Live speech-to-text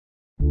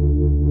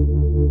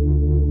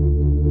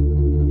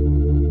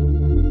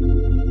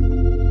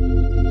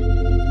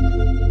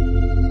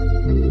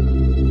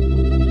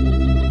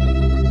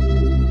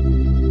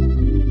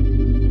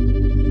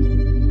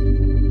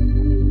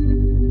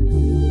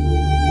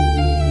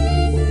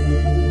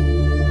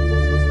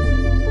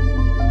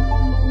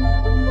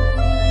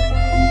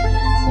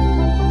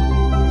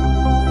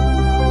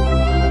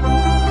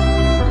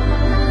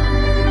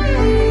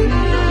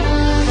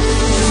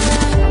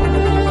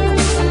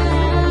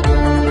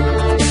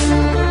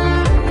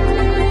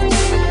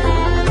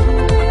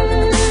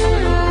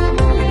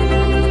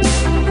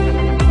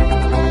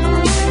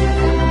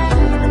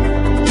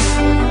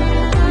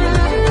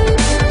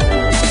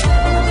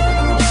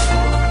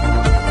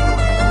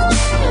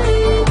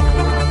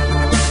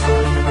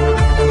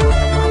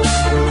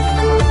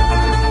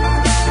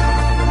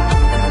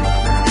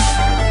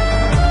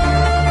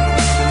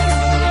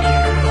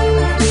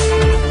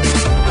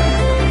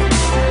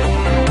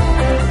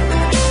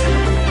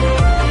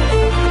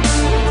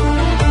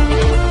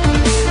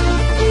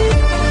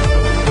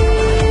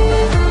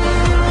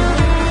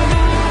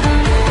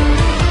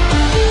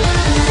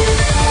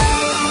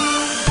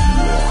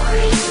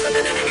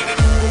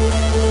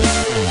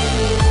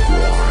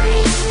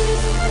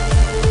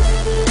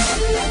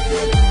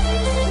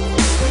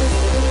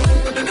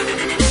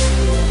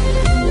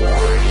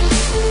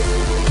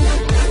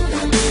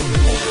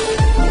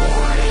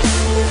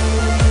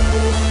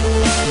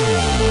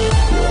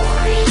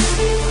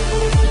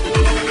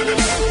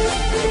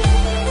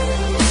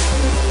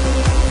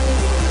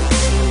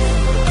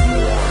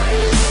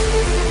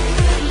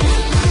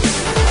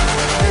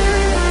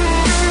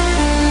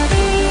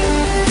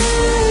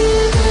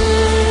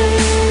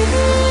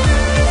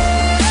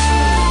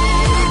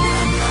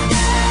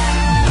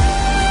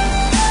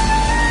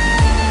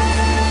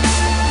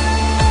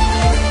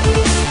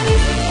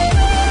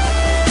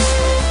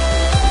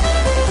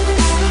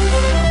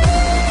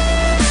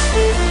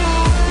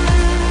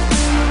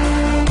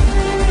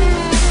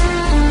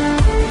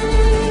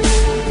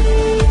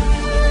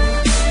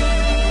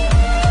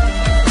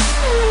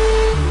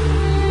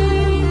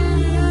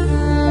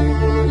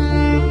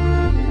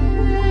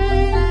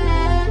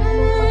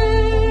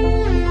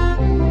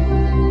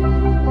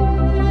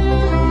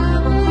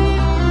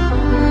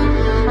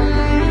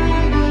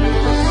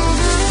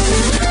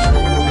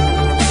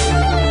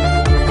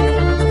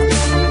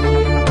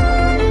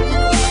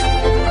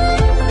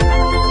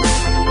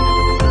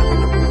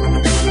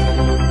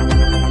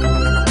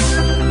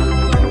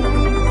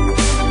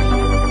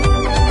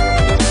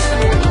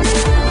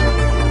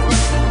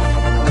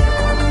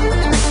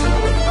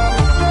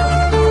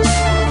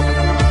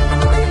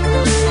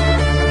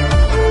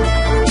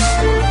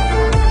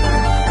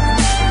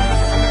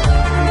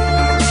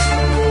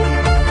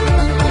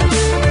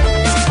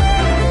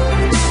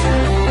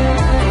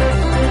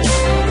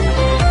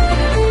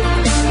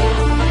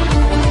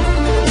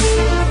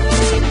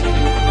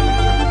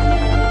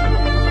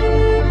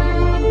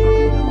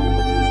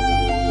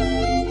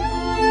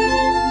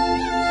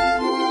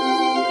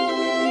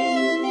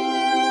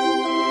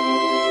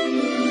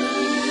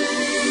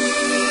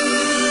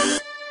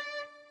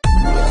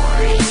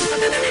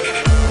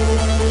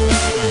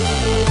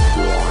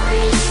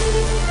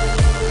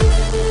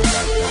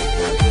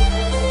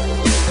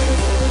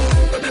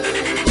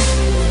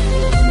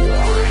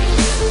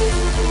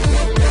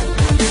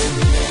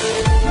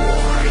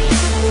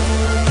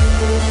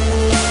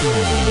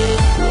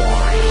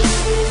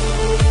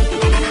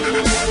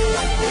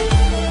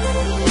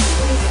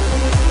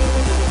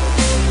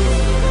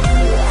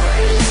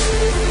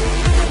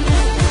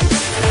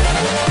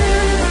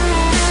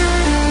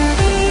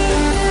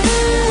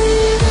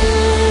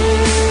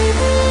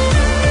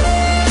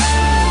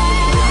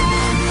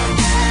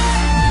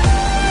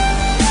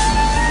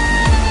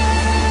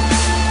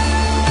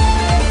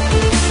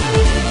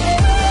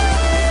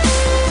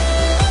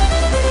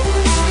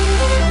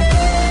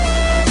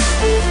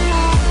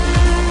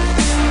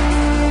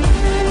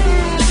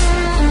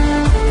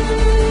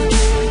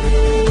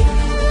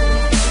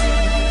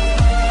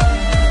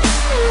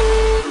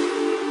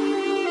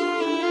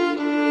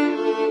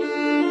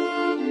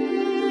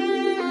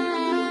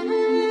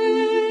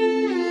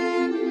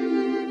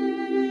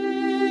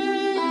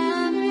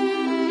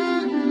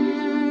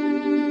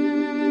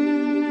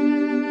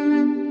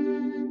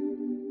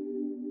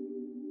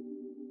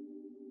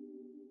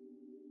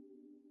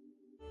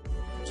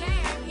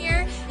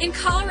in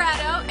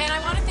Colorado, and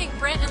I want to thank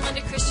Brent and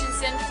Linda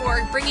Christensen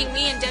for bringing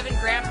me and Devin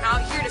Graham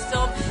out here to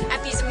film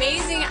at these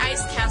amazing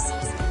ice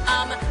castles.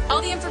 All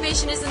the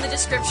information is in the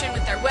description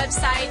with their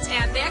websites,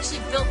 and they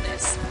actually built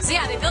this. So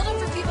yeah, they built them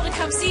for people to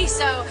come see,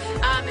 so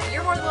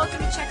you're more than welcome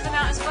to check them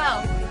out as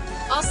well.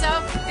 Also,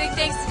 big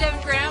thanks to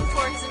Devin Graham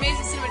for his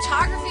amazing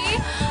cinematography.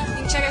 You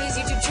can check out his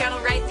YouTube channel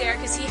right there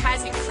because he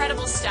has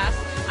incredible stuff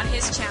on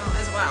his channel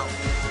as well.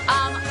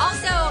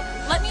 Also,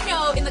 let me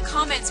know in the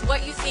comments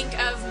what you think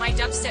of my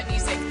dubstep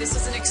music. This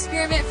was an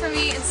experiment for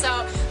me, and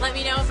so let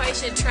me know if I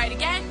should try it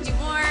again, do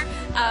more,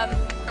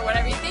 or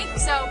whatever you think.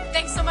 So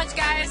thanks so much,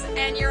 guys,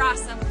 and you're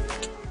awesome.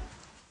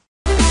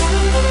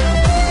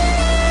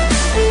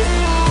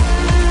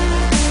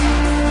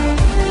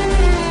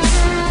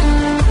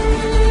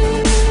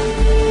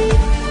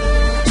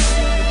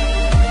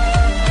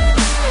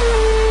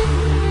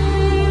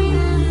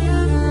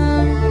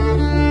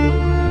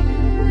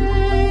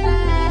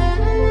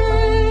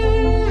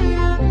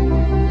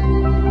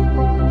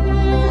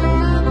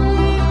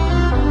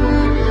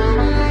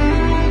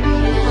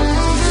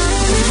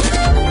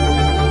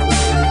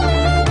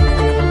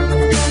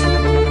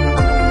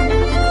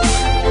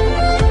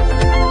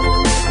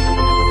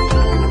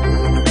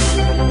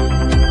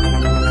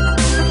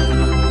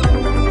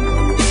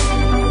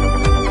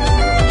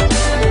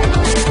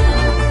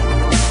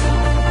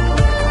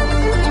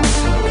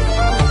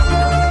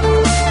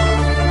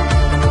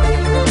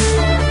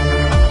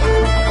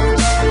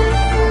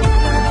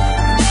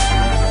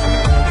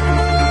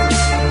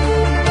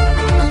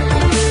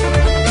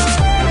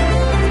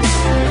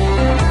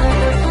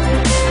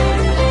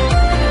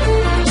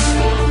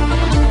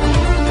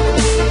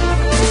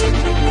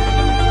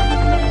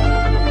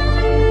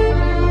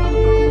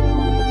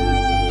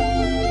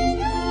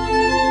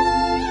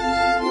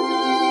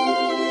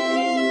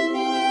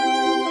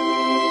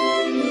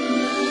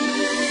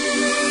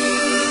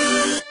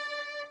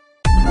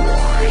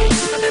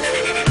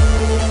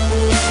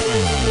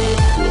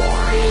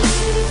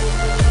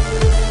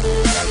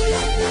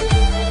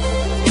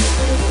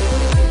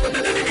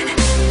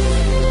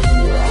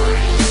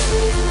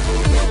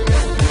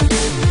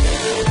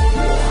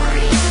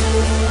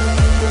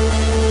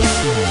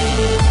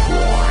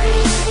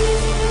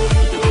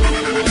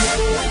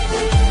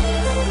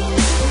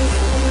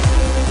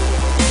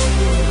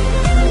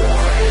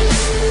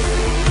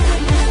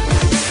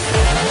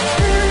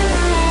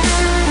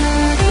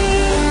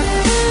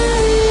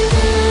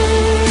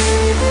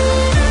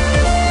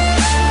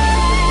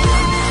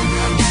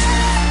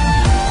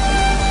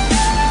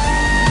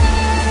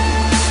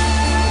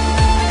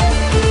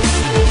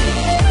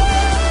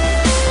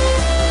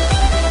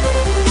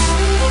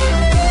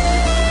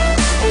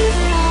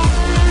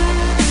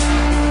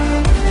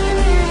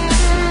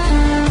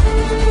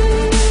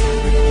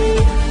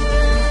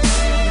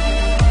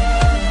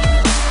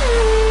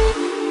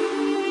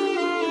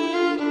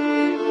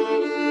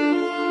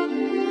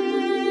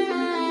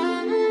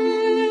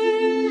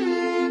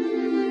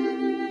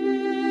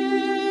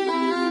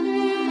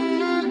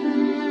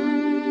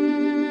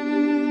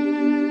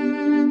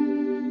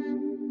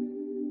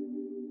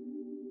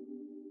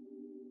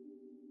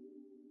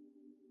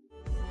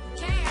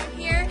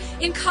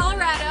 in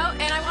Colorado,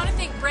 and I want to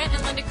thank Brent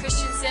and Linda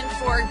Christensen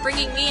for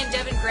bringing me and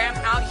Devin Graham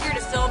out here to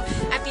film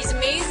at these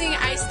amazing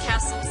ice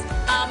castles.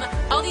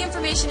 All the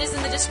information is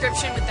in the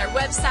description with their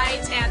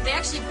websites, and they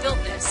actually built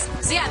this.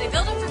 So yeah, they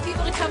built them for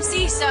people to come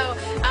see, so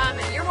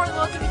you're more than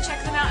welcome to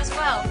check them out as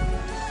well.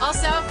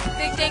 Also,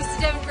 big thanks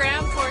to Devin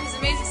Graham for his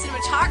amazing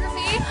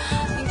cinematography.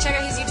 You can check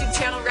out his YouTube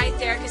channel right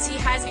there because he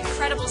has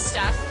incredible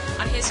stuff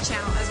on his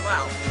channel as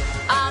well.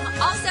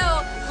 Also,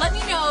 let me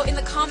know in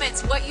the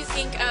comments what you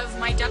think of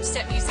my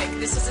dubstep music.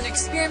 This was an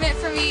experiment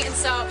for me, and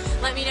so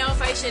let me know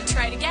if I should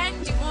try it again,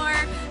 do more,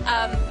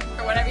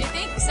 or whatever you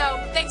think. So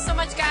thanks so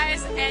much,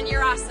 guys, and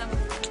you're awesome.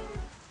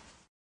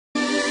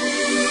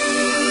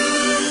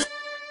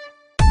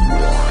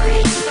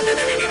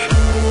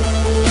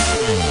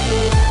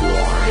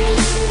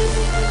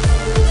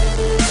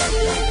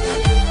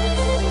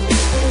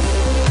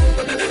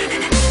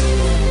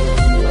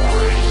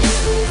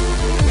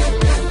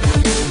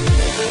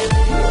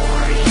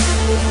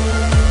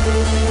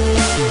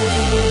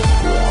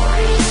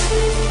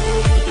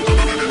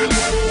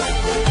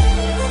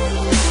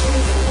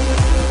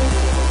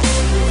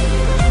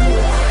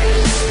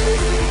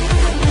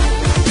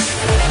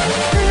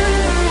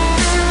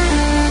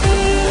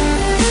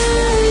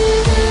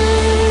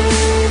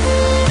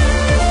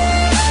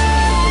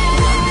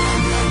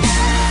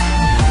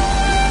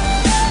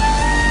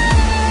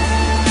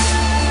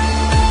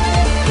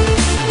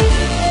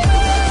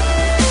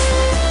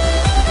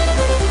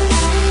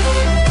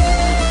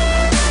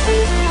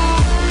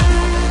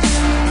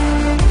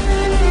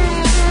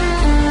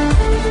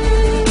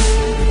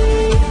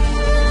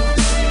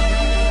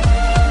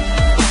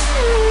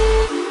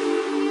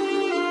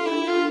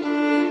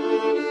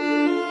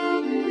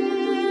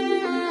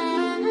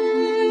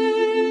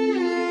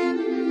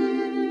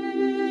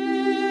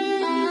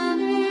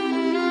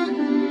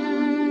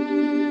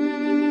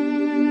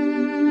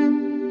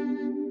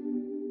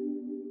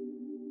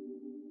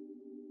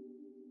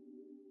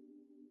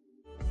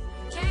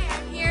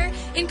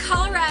 in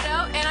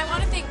Colorado, and I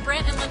want to thank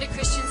Brent and Linda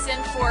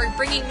Christensen for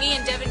bringing me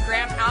and Devin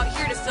Graham out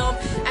here to film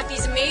at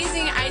these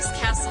amazing ice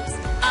castles.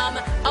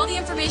 All the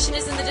information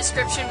is in the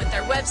description with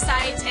their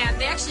website, and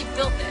they actually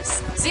built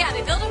this. So yeah,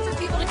 they built them for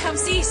people to come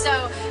see,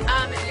 so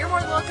you're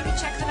more than welcome to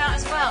check them out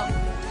as well.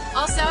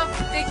 Also,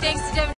 big thanks to Devin